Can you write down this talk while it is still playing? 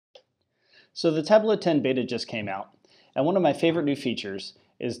So the Tableau 10 beta just came out, and one of my favorite new features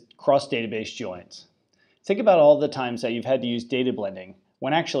is cross-database joins. Think about all the times that you've had to use data blending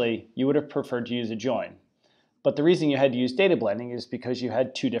when actually you would have preferred to use a join. But the reason you had to use data blending is because you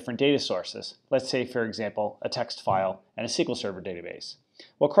had two different data sources. Let's say, for example, a text file and a SQL Server database.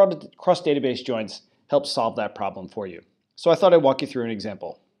 Well, cross-database joins help solve that problem for you. So I thought I'd walk you through an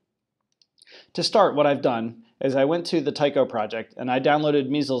example. To start, what I've done is I went to the Tycho project and I downloaded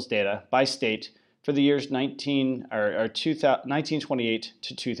measles data by state for the years 1928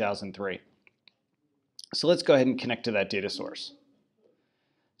 to 2003. So let's go ahead and connect to that data source.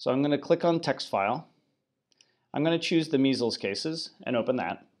 So I'm going to click on text file. I'm going to choose the measles cases and open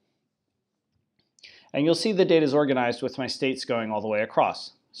that. And you'll see the data is organized with my states going all the way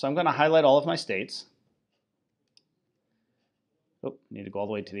across. So I'm going to highlight all of my states. Oh, need to go all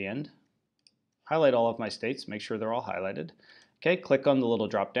the way to the end. Highlight all of my states, make sure they're all highlighted. Okay, click on the little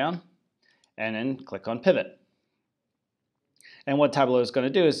drop down and then click on pivot. And what Tableau is going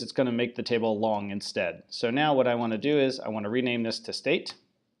to do is it's going to make the table long instead. So now what I want to do is I want to rename this to state,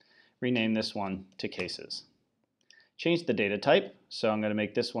 rename this one to cases. Change the data type, so I'm going to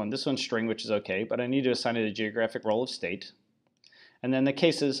make this one string, which is okay, but I need to assign it a geographic role of state. And then the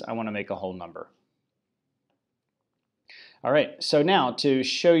cases, I want to make a whole number. All right, so now to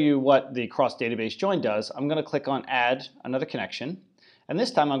show you what the cross-database join does, I'm going to click on Add Another Connection. And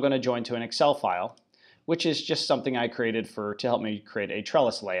this time I'm going to join to an Excel file, which is just something I created to help me create a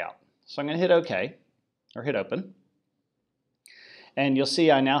trellis layout. So I'm going to hit OK, or hit Open. And you'll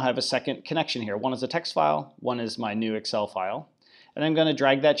see I now have a second connection here. One is a text file, one is my new Excel file. And I'm going to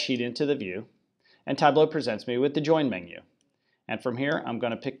drag that sheet into the view, and Tableau presents me with the Join menu. And from here, I'm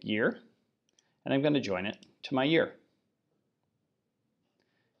going to pick Year, and I'm going to join it to my year.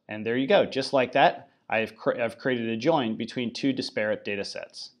 And there you go. Just like that, I've created a join between two disparate data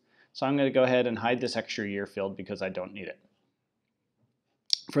sets. So I'm going to go ahead and hide this extra year field because I don't need it.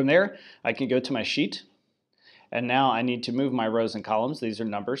 From there, I can go to my sheet. And now I need to move my rows and columns. These are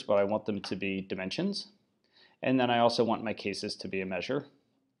numbers, but I want them to be dimensions. And then I also want my cases to be a measure.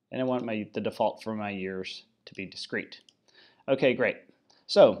 And I want the default for my years to be discrete. Okay, great.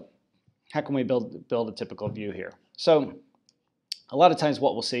 So how can we build a typical view here? So a lot of times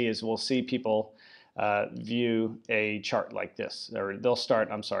what we'll see is we'll see people view a chart like this. Or they'll start,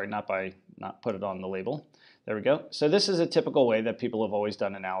 I'm sorry, not put it on the label. There we go. So this is a typical way that people have always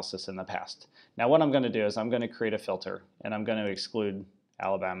done analysis in the past. Now what I'm going to do is I'm going to create a filter, and I'm going to exclude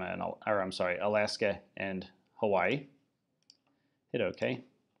Alaska and Hawaii. Hit OK.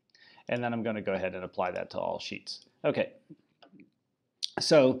 And then I'm going to go ahead and apply that to all sheets. Okay.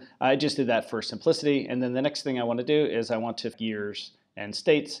 So I just did that for simplicity, and then the next thing I want to do is I want to years and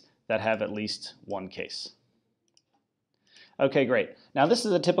states that have at least one case. Okay, great. Now this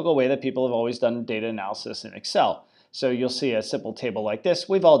is a typical way that people have always done data analysis in Excel. So you'll see a simple table like this.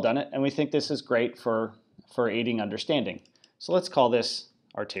 We've all done it, and we think this is great for aiding understanding. So let's call this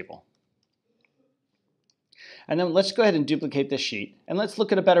our table. And then let's go ahead and duplicate this sheet, and let's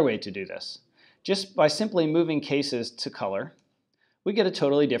look at a better way to do this. Just by simply moving cases to color, we get a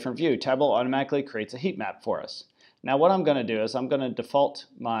totally different view. Tableau automatically creates a heat map for us. Now what I'm going to do is I'm going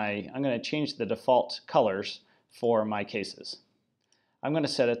to change the default colors for my cases. I'm going to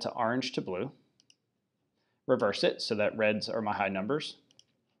set it to orange to blue, reverse it so that reds are my high numbers.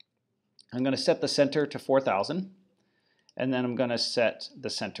 I'm going to set the center to 4,000, and then I'm going to set the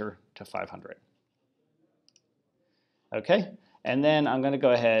center to 500. Okay, and then I'm going to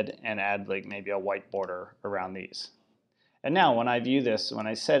go ahead and add like maybe a white border around these. And now when I view this, when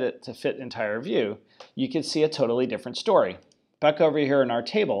I set it to fit entire view, you can see a totally different story. Back over here in our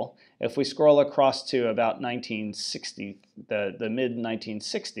table, if we scroll across to about 1960, the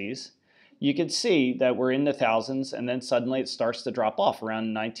mid-1960s, you can see that we're in the thousands, and then suddenly it starts to drop off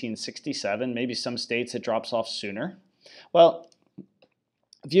around 1967. Maybe some states it drops off sooner. Well,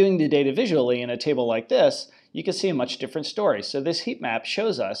 viewing the data visually in a table like this, you can see a much different story. So this heat map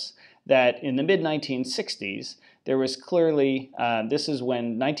shows us that in the mid-1960s, there was clearly, this is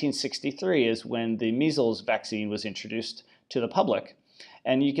when 1963 is when the measles vaccine was introduced to the public.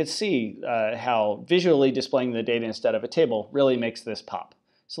 And you can see how visually displaying the data instead of a table really makes this pop.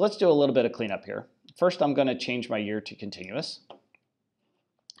 So let's do a little bit of cleanup here. First, I'm going to change my year to continuous.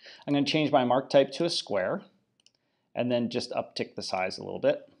 I'm going to change my mark type to a square, and then just uptick the size a little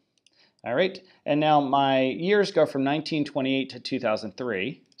bit. All right, and now my years go from 1928 to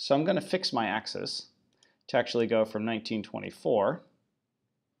 2003, so I'm going to fix my axis to actually go from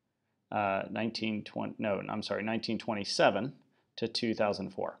 1927 to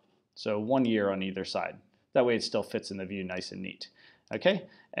 2004. So 1 year on either side. That way it still fits in the view nice and neat. Okay,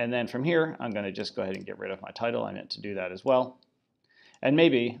 and then from here, I'm going to just go ahead and get rid of my title. I meant to do that as well. And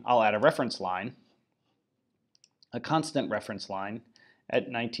maybe I'll add a reference line, a constant reference line at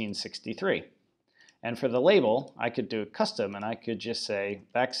 1963. And for the label, I could do a custom, and I could just say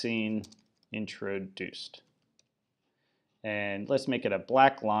vaccine introduced. And let's make it a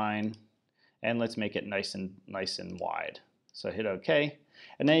black line, and let's make it nice and wide. So hit OK.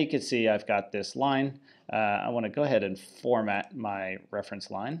 And now you can see I've got this line. I want to go ahead and format my reference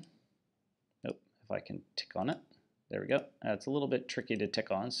line. Nope, if I can tick on it. There we go. It's a little bit tricky to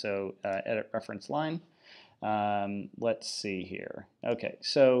tick on, so edit reference line. Let's see here. Okay,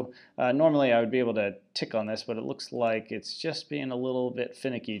 so normally I would be able to tick on this, but it looks like it's just being a little bit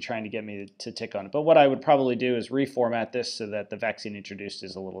finicky trying to get me to tick on it. But what I would probably do is reformat this so that the vaccine introduced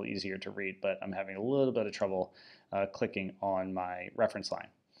is a little easier to read, but I'm having a little bit of trouble clicking on my reference line.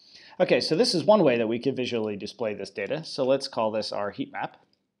 Okay, so this is one way that we could visually display this data. So let's call this our heat map.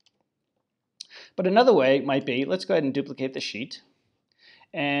 But another way might be, let's go ahead and duplicate the sheet.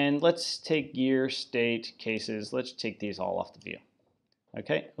 And let's take year, state, cases. Let's take these all off the view.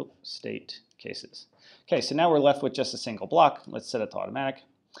 Okay, state, cases. Okay, so now we're left with just a single block. Let's set it to automatic.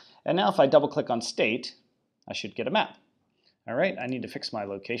 And now if I double click on state, I should get a map. All right, I need to fix my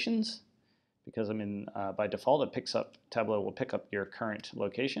locations because I'm in, by default, it picks up, Tableau will pick up your current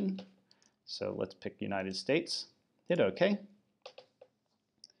location. So let's pick United States, hit OK.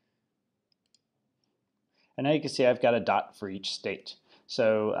 And now you can see I've got a dot for each state.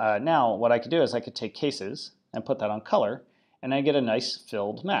 So now what I could do is I could take cases and put that on color, and I get a nice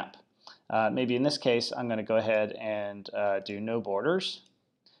filled map. Maybe in this case, I'm going to go ahead and do no borders,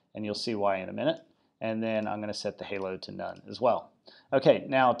 and you'll see why in a minute. And then I'm going to set the halo to none as well. Okay,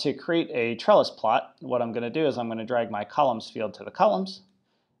 now to create a trellis plot, what I'm going to do is I'm going to drag my columns field to the columns,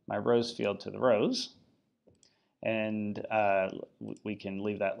 my rows field to the rows, and we can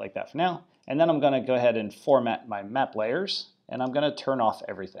leave that like that for now. And then I'm going to go ahead and format my map layers, and I'm going to turn off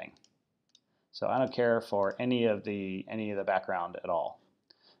everything. So I don't care for any of the background at all.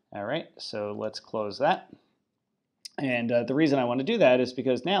 All right, so let's close that. And the reason I want to do that is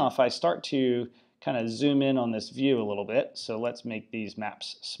because now if I start to kind of zoom in on this view a little bit, so let's make these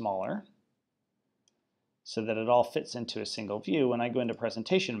maps smaller so that it all fits into a single view. When I go into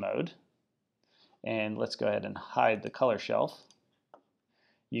presentation mode, and let's go ahead and hide the color shelf,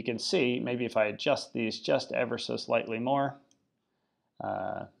 you can see maybe if I adjust these just ever so slightly more,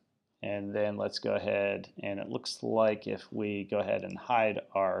 and then let's go ahead, and it looks like if we go ahead and hide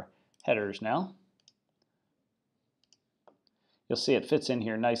our headers now, you'll see it fits in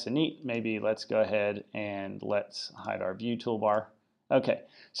here nice and neat. Maybe let's go ahead and let's hide our view toolbar. Okay,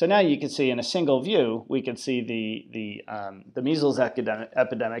 so now you can see in a single view, we can see the measles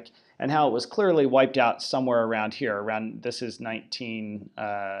epidemic and how it was clearly wiped out somewhere around here. Around this is 19.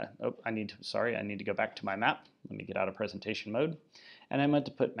 I need to go back to my map. Let me get out of presentation mode, and I meant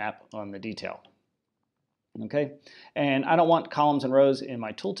to put map on the detail. Okay, and I don't want columns and rows in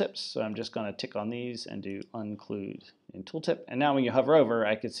my tooltips, so I'm just going to tick on these and do include in tooltip. And now when you hover over,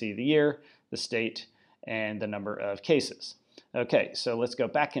 I can see the year, the state, and the number of cases. Okay, so let's go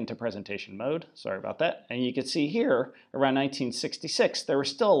back into presentation mode. Sorry about that. And you can see here, around 1966, there were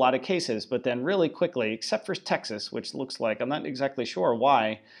still a lot of cases, but then really quickly, except for Texas, which looks like, I'm not exactly sure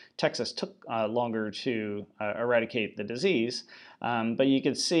why Texas took longer to eradicate the disease, but you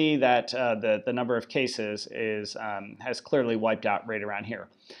can see that the number of cases has clearly wiped out right around here.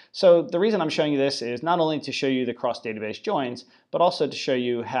 So the reason I'm showing you this is not only to show you the cross-database joins, but also to show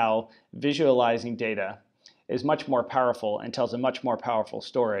you how visualizing data is much more powerful and tells a much more powerful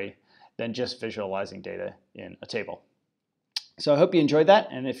story than just visualizing data in a table. So I hope you enjoyed that,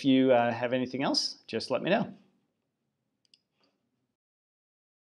 and if you have anything else, just let me know.